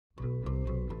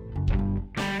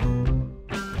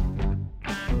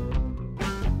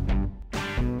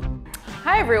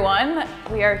everyone,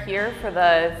 we are here for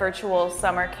the virtual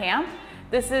summer camp.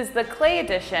 This is the clay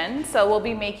edition, so we'll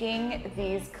be making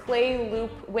these clay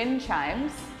loop wind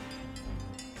chimes.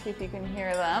 See if you can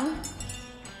hear them.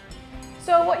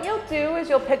 So what you'll do is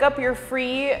you'll pick up your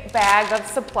free bag of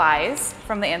supplies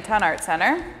from the Anton Art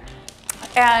Center,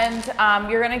 and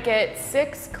you're gonna get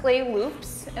 6 clay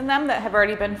loops in them that have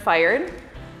already been fired.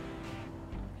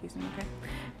 Okay.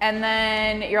 And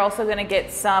then you're also gonna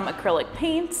get some acrylic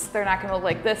paints. They're not gonna look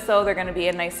like this though, they're gonna be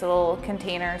in nice little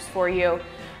containers for you.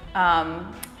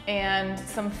 And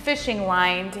some fishing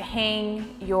line to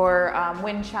hang your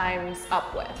wind chimes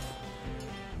up with.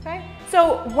 Okay,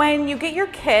 so when you get your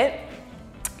kit,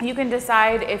 you can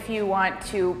decide if you want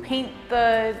to paint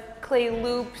the clay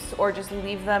loops or just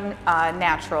leave them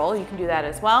natural. You can do that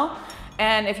as well.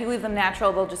 And if you leave them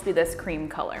natural, they'll just be this cream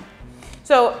color.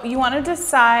 So you want to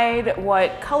decide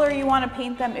what color you want to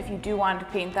paint them if you do want to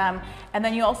paint them. And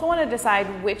then you also want to decide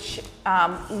which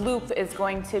loop is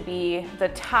going to be the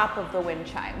top of the wind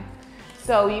chime.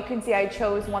 So you can see I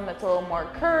chose one that's a little more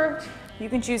curved. You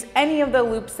can choose any of the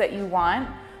loops that you want.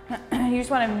 You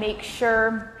just want to make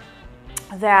sure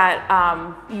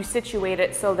that you situate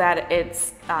it so that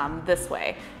it's this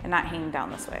way and not hanging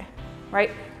down this way,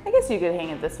 right? I guess you could hang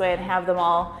it this way and have them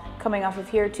all coming off of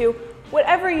here too.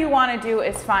 Whatever you want to do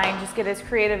is fine. Just get as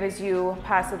creative as you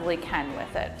possibly can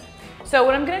with it. So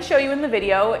what I'm going to show you in the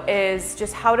video is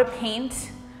just how to paint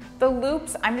the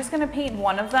loops. I'm just going to paint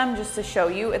one of them just to show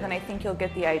you, and then I think you'll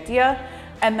get the idea.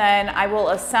 And then I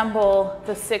will assemble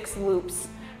the 6 loops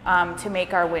to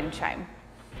make our wind chime.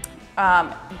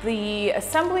 The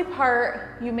assembly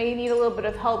part, you may need a little bit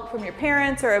of help from your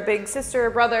parents or a big sister or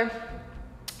brother,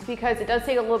 because it does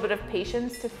take a little bit of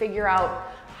patience to figure out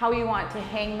how you want to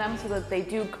hang them so that they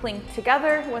do clink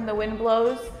together when the wind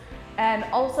blows, and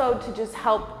also to just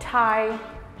help tie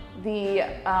the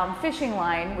fishing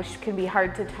line, which can be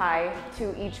hard to tie,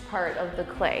 to each part of the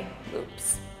clay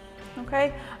loops.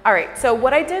 Okay, all right, so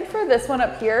what I did for this one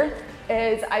up here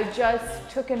is I just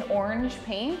took an orange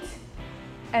paint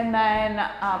and then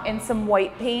and some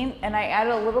white paint, and I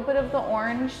added a little bit of the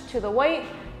orange to the white,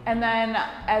 and then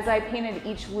as I painted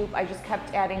each loop, I just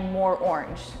kept adding more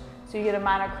orange. So you get a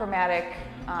monochromatic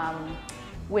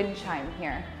wind chime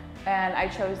here. And I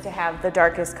chose to have the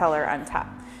darkest color on top.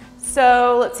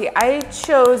 So let's see, I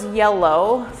chose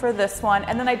yellow for this one,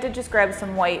 and then I did just grab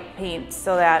some white paint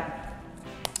so that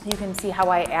you can see how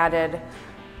I added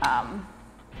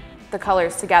the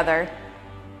colors together,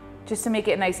 just to make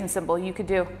it nice and simple. You could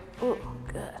do, ooh,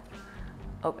 good.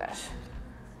 Oh gosh.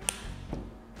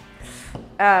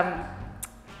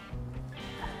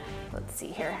 Let's see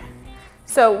here.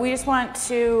 So we just want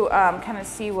to kind of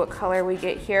see what color we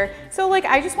get here. So like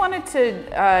I just wanted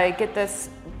to get this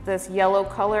yellow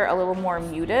color a little more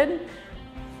muted.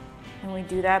 And we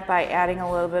do that by adding a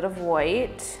little bit of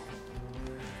white.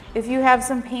 If you have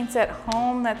some paints at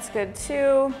home, that's good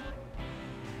too.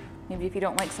 Maybe if you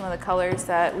don't like some of the colors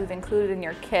that we've included in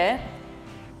your kit.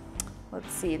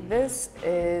 Let's see, this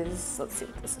is, let's see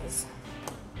what this is.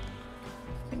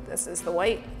 I think this is the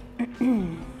white.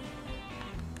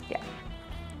 Yeah.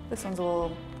 This one's a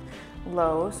little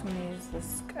low, so I'm gonna use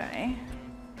this guy.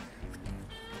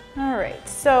 All right,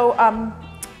 so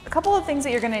a couple of things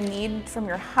that you're gonna need from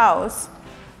your house,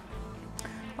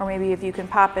 or maybe if you can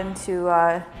pop into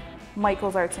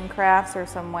Michael's Arts and Crafts or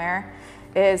somewhere,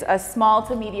 is a small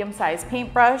to medium-sized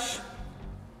paintbrush,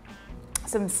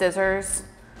 some scissors.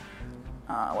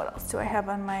 What else do I have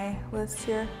on my list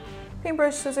here?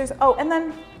 Paintbrush, scissors. Oh, and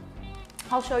then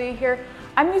I'll show you here.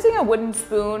 I'm using a wooden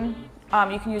spoon.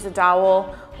 You can use a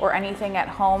dowel or anything at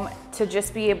home to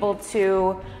just be able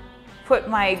to put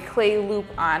my clay loop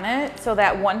on it so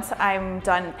that once I'm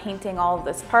done painting all of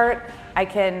this part, I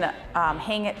can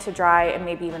hang it to dry and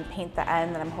maybe even paint the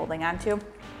end that I'm holding on to.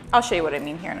 I'll show you what I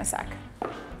mean here in a sec.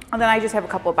 And then I just have a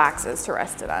couple boxes to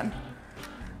rest it on.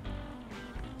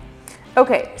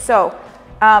 Okay, so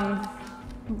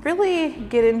really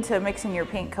get into mixing your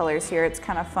paint colors here. It's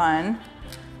kind of fun.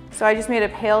 So I just made a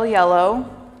pale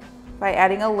yellow by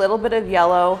adding a little bit of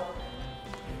yellow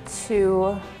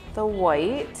to the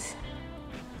white.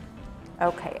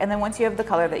 Okay, and then once you have the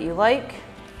color that you like,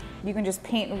 you can just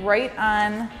paint right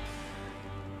on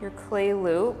your clay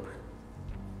loop.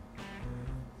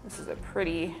 This is a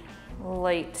pretty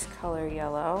light color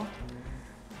yellow.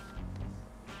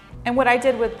 And what I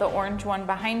did with the orange one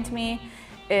behind me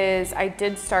is I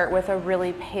did start with a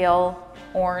really pale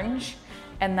orange,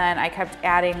 and then I kept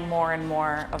adding more and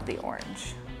more of the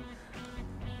orange.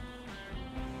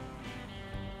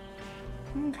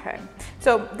 Okay,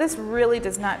 so this really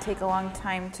does not take a long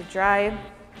time to dry.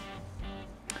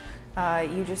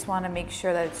 you just want to make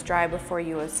sure that it's dry before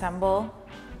you assemble.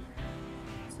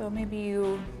 So maybe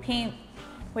you paint,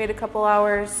 wait a couple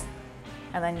hours,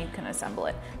 and then you can assemble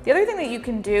it. The other thing that you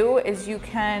can do is you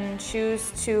can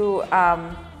choose to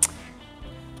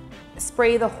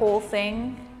spray the whole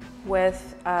thing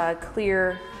with a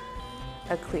clear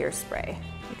spray,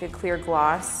 like a clear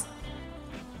gloss.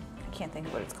 I can't think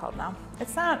of what it's called now.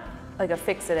 It's not like a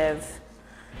fixative.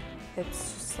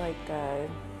 It's just like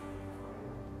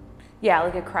yeah,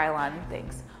 like a Krylon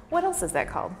things. What else is that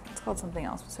called? It's called something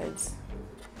else besides,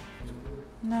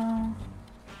 no,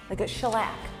 like a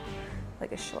shellac.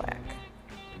 Like a shellac.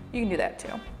 You can do that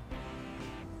too.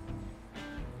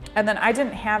 And then I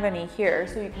didn't have any here,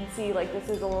 so you can see like this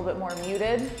is a little bit more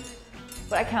muted,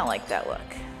 but I kind of like that look.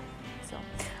 So,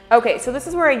 okay, so this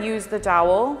is where I use the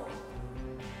dowel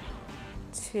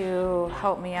to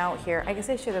help me out here. I guess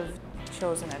I should have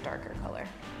chosen a darker color.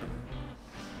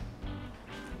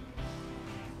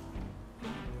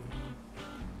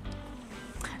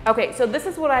 Okay, so this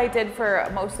is what I did for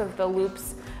most of the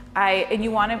loops. And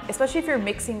you want to, especially if you're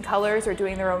mixing colors or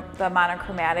doing the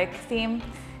monochromatic theme,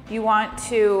 you want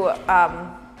to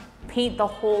paint the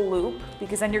whole loop,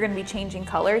 because then you're going to be changing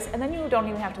colors, and then you don't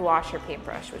even have to wash your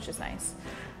paintbrush, which is nice.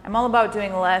 I'm all about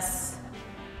doing less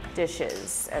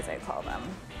dishes, as I call them.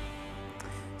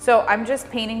 So I'm just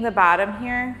painting the bottom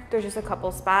here. There's just a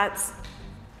couple spots.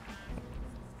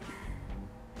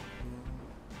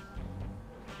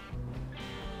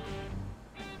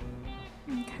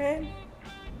 Okay.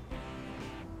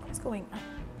 What's going on?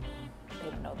 They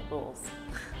don't know the rules.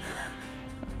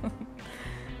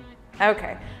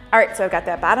 Okay. All right, so I've got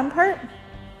that bottom part.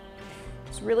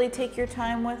 Just really take your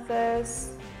time with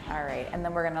this. All right, and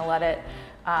then we're gonna let it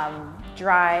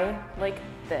dry like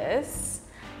this.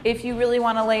 If you really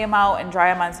wanna lay them out and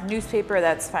dry them on some newspaper,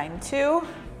 that's fine too.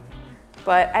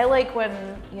 But I like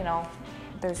when, you know,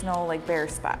 there's no like bare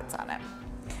spots on it.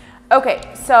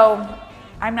 Okay, so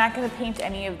I'm not gonna paint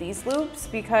any of these loops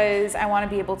because I wanna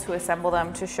be able to assemble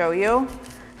them to show you,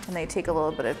 and they take a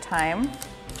little bit of time.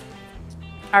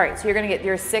 All right, so you're gonna get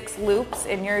your 6 loops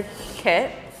in your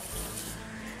kit.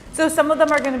 So some of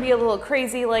them are gonna be a little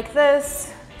crazy like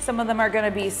this. Some of them are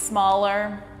gonna be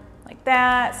smaller like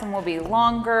that. Some will be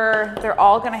longer. They're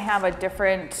all gonna have a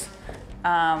different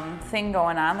thing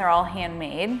going on. They're all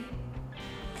handmade.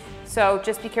 So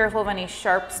just be careful of any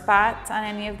sharp spots on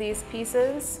any of these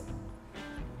pieces.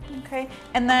 Okay,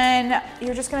 and then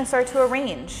you're just gonna start to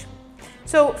arrange.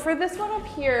 So for this one up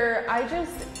here,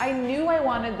 I knew I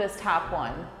wanted this top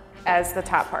one as the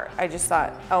top part. I just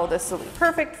thought, oh, this will be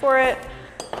perfect for it.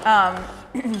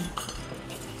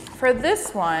 For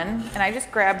this one, and I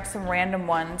just grabbed some random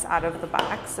ones out of the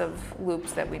box of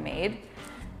loops that we made.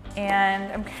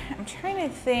 And I'm trying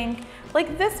to think,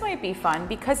 like this might be fun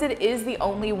because it is the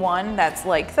only one that's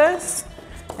like this,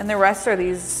 and the rest are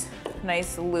these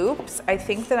nice loops. I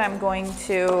think that I'm going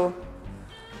to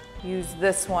use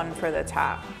this one for the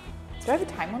top. Do I have a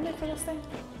time limit for this thing?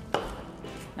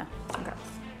 No, okay.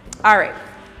 All right.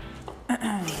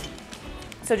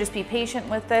 So just be patient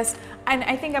with this. And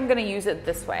I think I'm gonna use it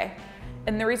this way.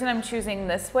 And the reason I'm choosing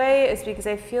this way is because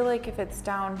I feel like if it's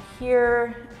down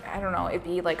here, I don't know, it'd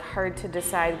be like hard to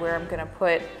decide where I'm gonna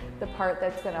put the part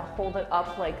that's gonna hold it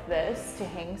up like this to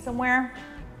hang somewhere.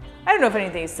 I don't know if any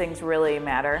of these things really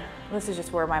matter. This is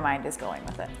just where my mind is going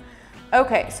with it.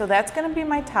 Okay, so that's gonna be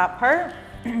my top part.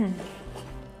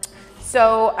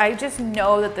 So I just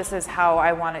know that this is how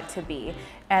I want it to be.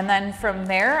 And then from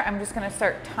there, I'm just gonna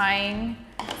start tying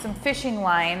some fishing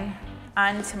line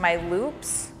onto my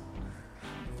loops.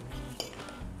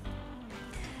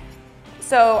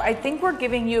 So I think we're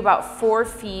giving you about 4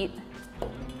 feet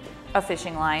of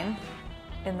fishing line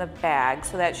in the bag.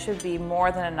 So that should be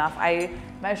more than enough. I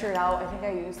measured out, I think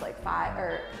I used like 5,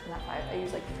 or not 5, I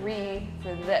used like 3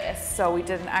 for this. So we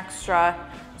did an extra,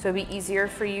 so it'd be easier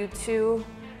for you to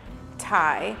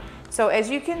tie. So as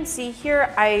you can see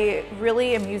here, I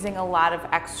really am using a lot of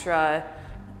extra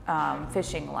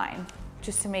fishing line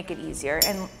just to make it easier.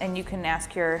 And you can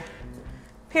ask your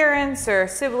parents or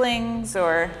siblings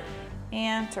or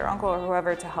aunt or uncle or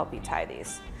whoever to help you tie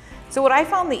these. So what I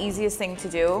found the easiest thing to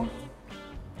do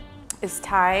is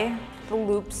tie the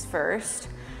loops first.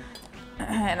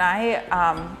 And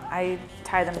I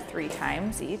tie them 3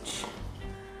 times each.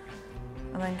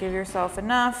 And then give yourself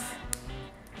enough.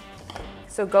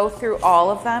 So go through all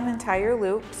of them and tie your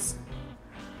loops.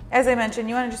 As I mentioned,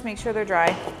 you want to just make sure they're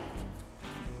dry.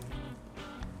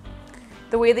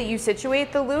 The way that you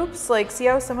situate the loops, like see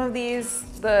how some of these,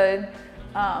 there's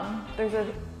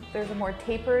a more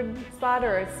tapered spot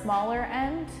or a smaller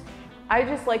end I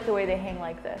just like the way they hang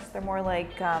like this. They're more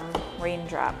like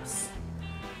raindrops,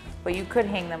 but you could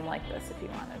hang them like this if you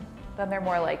wanted. Then they're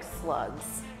more like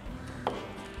slugs.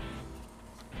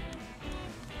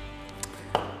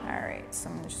 All right, so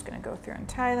I'm just gonna go through and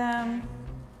tie them.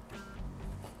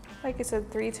 Like I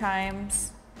said, 3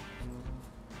 times.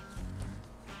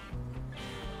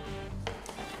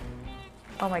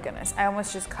 Oh my goodness, I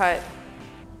almost just cut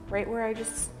right where I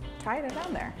just tied it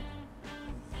on there.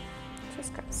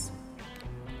 Just cuts.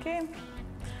 Okay,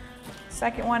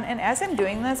 second one, and as I'm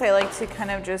doing this, I like to kind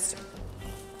of just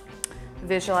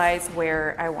visualize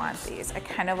where I want these. I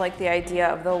kind of like the idea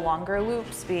of the longer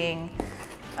loops being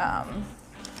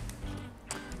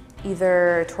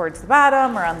either towards the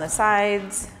bottom or on the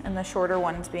sides, and the shorter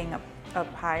ones being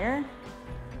up higher.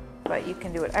 But you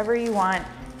can do whatever you want,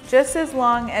 just as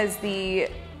long as the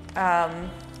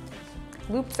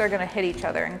loops are gonna hit each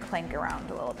other and clank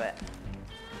around a little bit.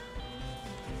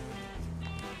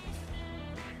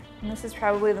 And this is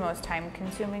probably the most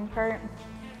time-consuming part.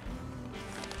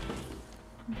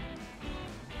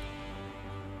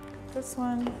 This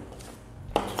one.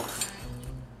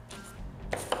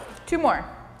 2 more.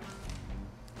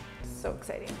 So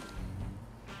exciting.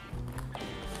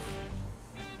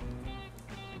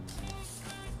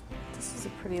 This is a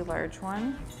pretty large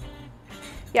one.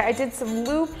 Yeah, I did some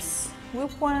loop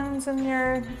ones in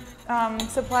your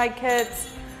supply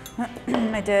kits.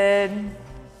 I did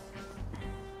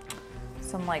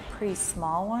some like pretty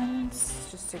small ones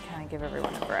just to kind of give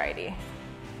everyone a variety.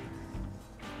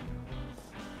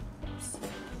 Oops.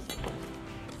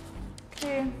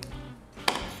 Okay.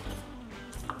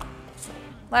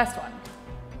 Last one.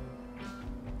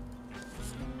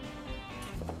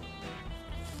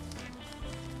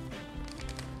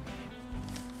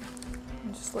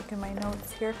 I'm just looking at my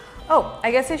notes here. Oh,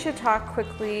 I guess I should talk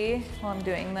quickly while I'm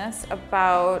doing this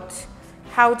about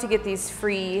how to get these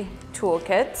free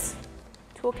toolkits.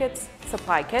 Toolkits,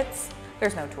 supply kits.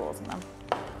 There's no tools in them.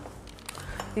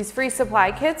 These free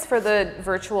supply kits for the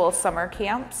virtual summer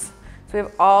camps. So we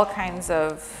have all kinds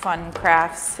of fun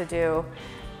crafts to do,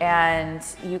 and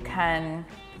you can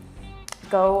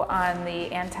go on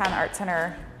the Anton Art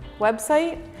Center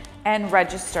website and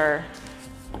register.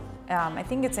 I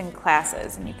think it's in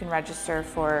classes, and you can register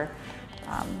for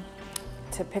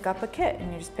to pick up a kit,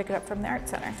 and you just pick it up from the Art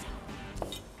Center.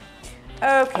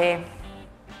 Okay.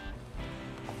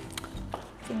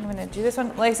 I'm gonna do this one.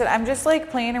 Like I said, I'm just like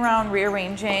playing around,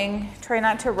 rearranging, try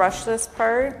not to rush this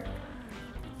part.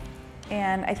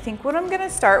 And I think what I'm gonna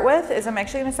start with is I'm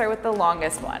actually gonna start with the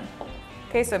longest one.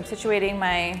 Okay, so I'm situating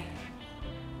my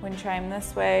wind chime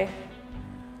this way.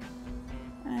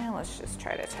 And let's just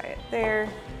try to tie it there.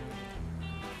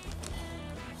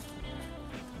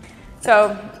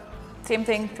 So, same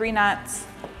thing, 3 knots.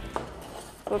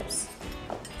 Whoops.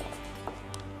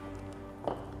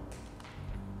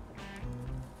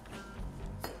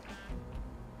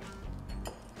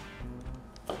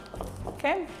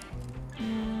 Okay.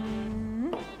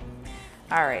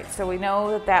 All right, so we know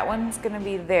that that one's gonna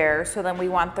be there, so then we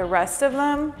want the rest of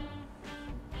them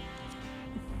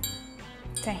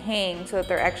to hang so that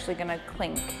they're actually gonna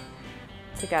clink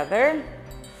together.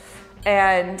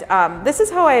 And this is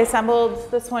how I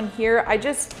assembled this one here. I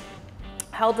just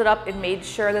held it up and made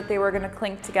sure that they were gonna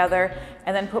clink together,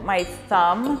 and then put my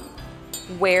thumb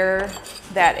where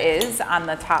that is on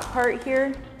the top part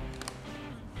here.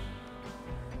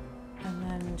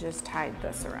 Just tied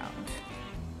this around.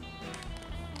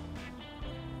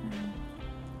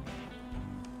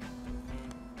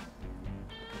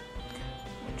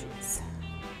 Oh, geez.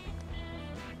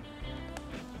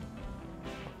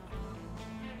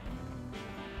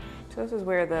 So this is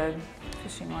where the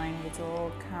fishing line gets a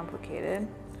little complicated.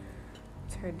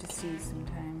 It's hard to see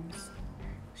sometimes.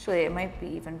 Actually, it might be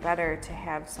even better to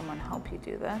have someone help you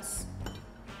do this.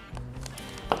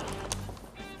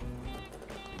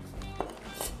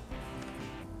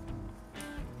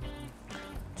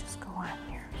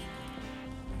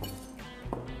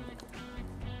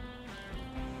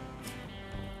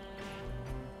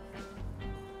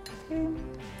 Okay.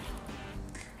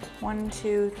 1,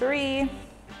 2, 3.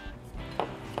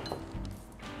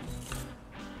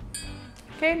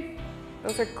 Okay,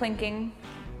 those are clinking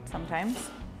sometimes.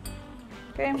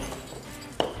 Okay.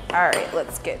 All right,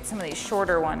 let's get some of these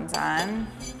shorter ones on.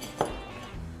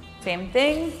 Same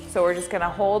thing, so we're just gonna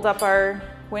hold up our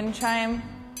wind chime.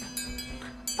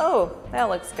 Oh, that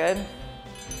looks good.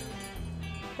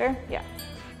 There, yeah.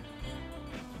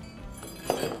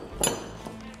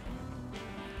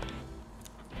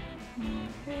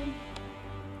 Okay.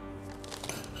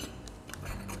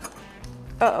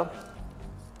 Uh-oh.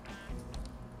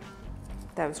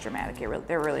 That was dramatic.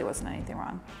 There really wasn't anything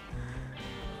wrong.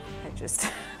 I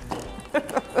just...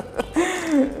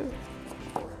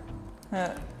 all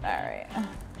right.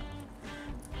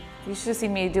 You should have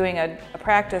seen me doing a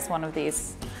practice one of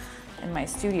these in my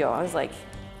studio. I was like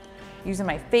using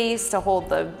my face to hold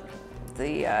the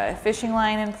fishing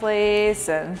line in place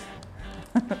and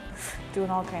doing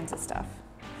all kinds of stuff.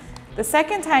 The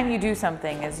second time you do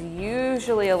something is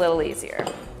usually a little easier.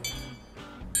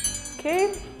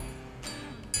 Okay.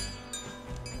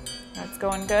 That's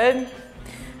going good.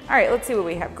 All right, let's see what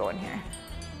we have going here.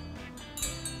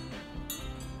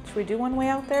 Should we do one way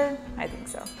out there? I think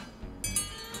so.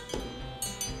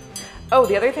 Oh,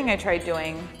 the other thing I tried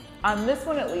doing, on this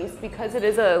one at least, because it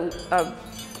is a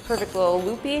perfect little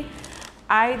loopy,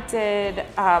 I did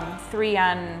 3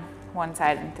 on one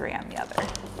side and 3 on the other,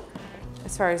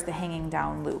 as far as the hanging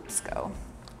down loops go.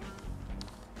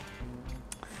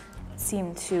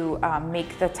 Seem to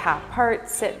make the top part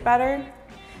sit better.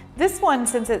 This one,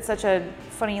 since it's such a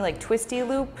funny, like twisty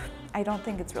loop, I don't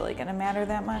think it's really gonna matter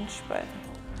that much, but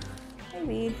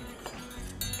maybe.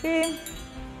 Okay.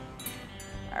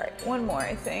 All right, one more,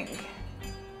 I think.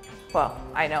 Well,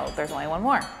 I know there's only one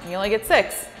more, and you only get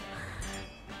 6.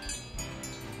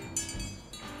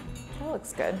 That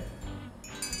looks good.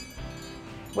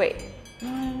 Wait,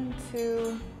 1,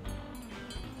 2,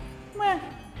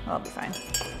 that'll be fine.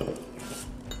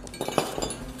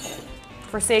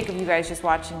 For sake of you guys just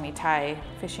watching me tie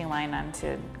fishing line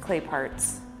onto clay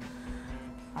parts,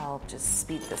 I'll just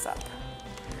speed this up.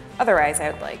 Otherwise,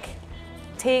 I would like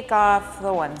take off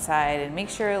the one side and make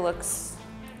sure it looks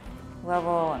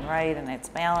level and right and it's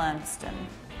balanced, and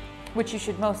which you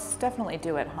should most definitely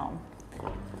do at home.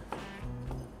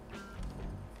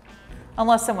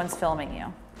 Unless someone's filming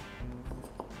you.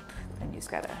 Then you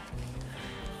just gotta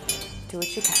do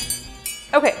what you can.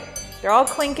 Okay, they're all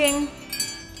clinking.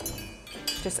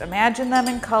 Just imagine them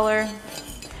in color.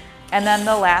 And then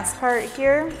the last part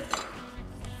here,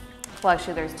 well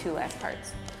actually there's 2 last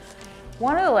parts.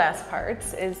 One of the last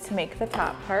parts is to make the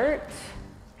top part.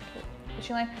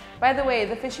 Fishing line. By the way,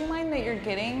 the fishing line that you're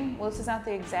getting, well this is not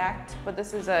the exact, but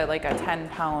this is like a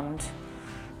 10-pound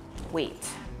weight.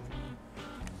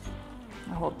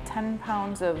 I hold 10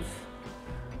 pounds of,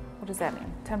 what does that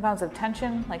mean? 10 pounds of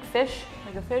tension, like fish,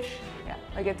 like a fish? Yeah,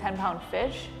 like a 10-pound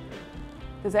fish.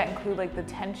 Does that include like the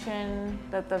tension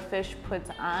that the fish puts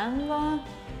on the?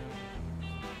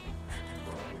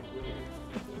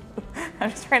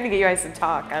 I'm just trying to get you guys to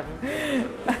talk.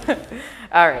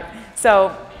 All right,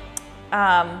 so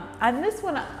on this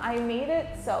one, I made it,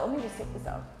 so let me just take this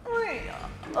out.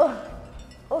 Oh,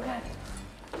 okay.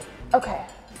 Okay,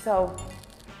 so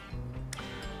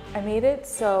I made it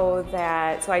so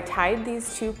that, so I tied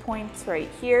these 2 points right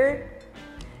here,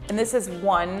 and this is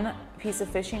one piece of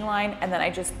fishing line, and then I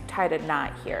just tied a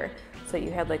knot here, so you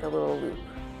had like a little loop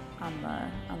on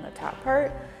the top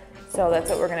part. So that's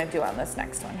what we're gonna do on this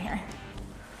next one here.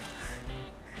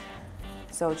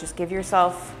 So just give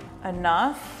yourself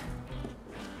enough,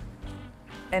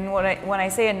 and when I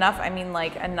say enough, I mean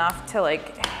like enough to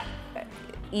like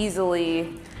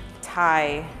easily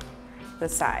tie the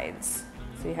sides.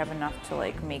 So you have enough to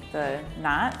like make the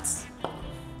knots.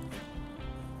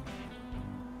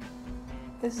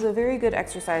 This is a very good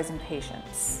exercise in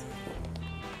patience.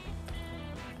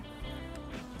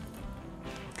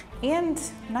 And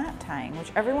knot tying,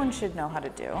 which everyone should know how to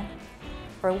do,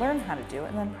 or learn how to do,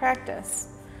 and then practice.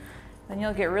 Then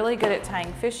you'll get really good at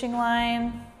tying fishing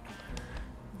line.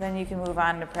 Then you can move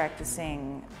on to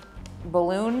practicing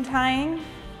balloon tying.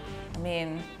 I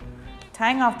mean,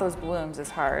 tying off those balloons is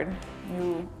hard.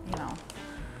 You know,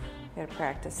 you gotta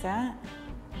practice that.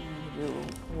 You do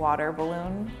water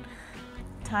balloon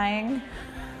tying.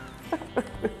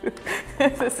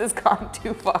 This has gone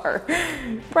too far.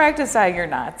 Practice tying your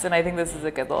knots, and I think this is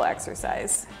a good little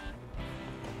exercise.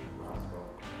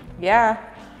 Yeah,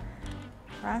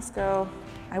 Roscoe.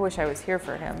 I wish I was here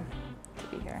for him to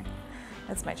be here.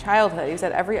 That's my childhood. He was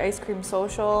at every ice cream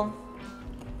social.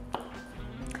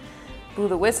 Blew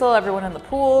the whistle, everyone in the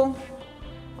pool.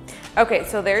 Okay,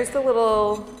 so there's the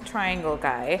little triangle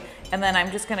guy, and then I'm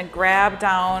just gonna grab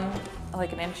down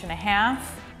like 1.5 inches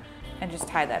and just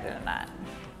tie that in a knot.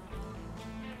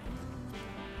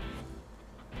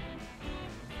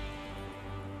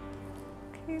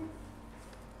 Okay.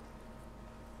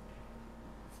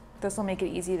 This will make it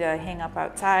easy to hang up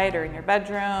outside or in your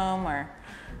bedroom or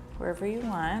wherever you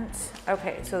want.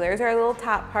 Okay, so there's our little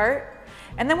top part.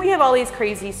 And then we have all these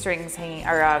crazy strings hanging,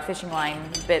 or fishing line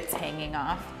bits hanging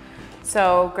off.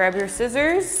 So grab your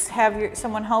scissors, have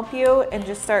someone help you, and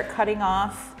just start cutting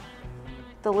off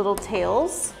the little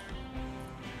tails.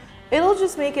 It'll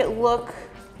just make it look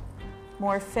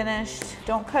more finished.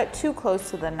 Don't cut too close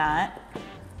to the knot.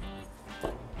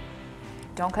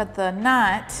 Don't cut the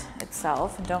knot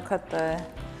itself, and don't cut the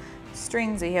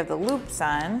strings that you have the loops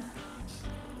on.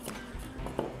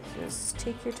 Just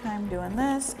take your time doing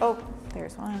this. Oh,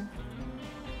 there's one.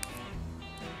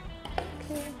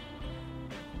 Okay.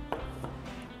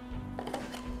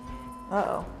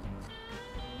 Uh-oh.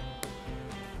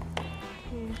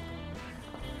 Okay.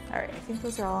 All right, I think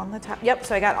those are all on the top. Yep,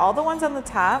 so I got all the ones on the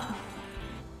top.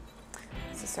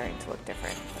 This is starting to look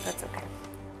different, but that's okay.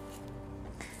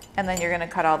 And then you're gonna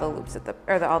cut all the loops at the,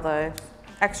 or all the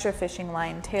extra fishing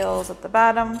line tails at the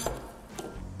bottom.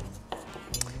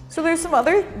 So there's some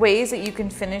other ways that you can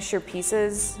finish your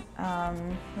pieces.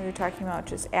 We were talking about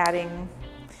just adding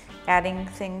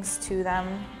things to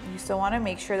them. You still want to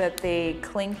make sure that they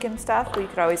clink and stuff, but you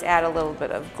could always add a little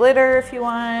bit of glitter if you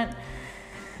want.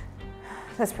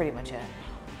 That's pretty much it.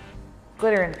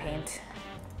 Glitter and paint.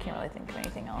 Can't really think of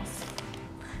anything else.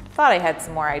 Thought I had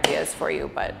some more ideas for you,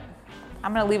 but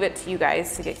I'm gonna leave it to you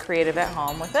guys to get creative at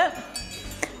home with it.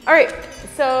 All right,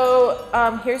 so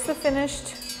here's the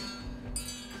finished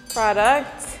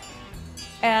product.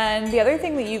 And the other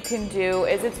thing that you can do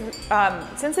is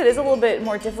since it is a little bit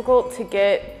more difficult to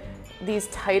get these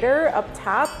tighter up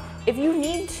top, if you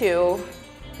need to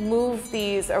move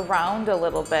these around a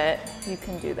little bit, you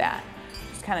can do that.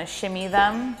 Just kind of shimmy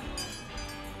them.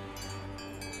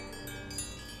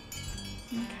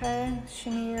 Okay,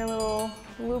 shimmy your little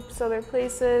loops other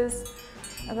places.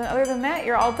 And then other than that,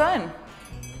 you're all done.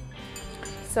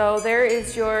 So there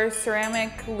is your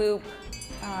ceramic loop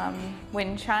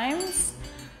wind chimes.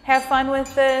 Have fun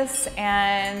with this,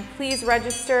 and please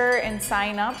register and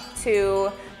sign up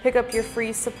to pick up your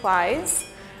free supplies.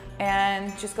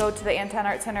 And just go to the Anton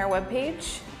Art Center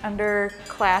webpage under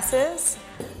classes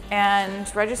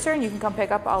and register, and you can come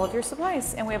pick up all of your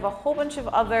supplies. And we have a whole bunch of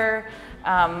other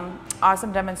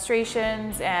awesome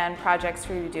demonstrations and projects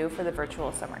for you to do for the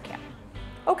virtual summer camp.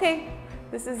 Okay,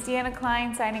 this is Deanna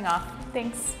Clyne signing off.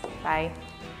 Thanks, bye.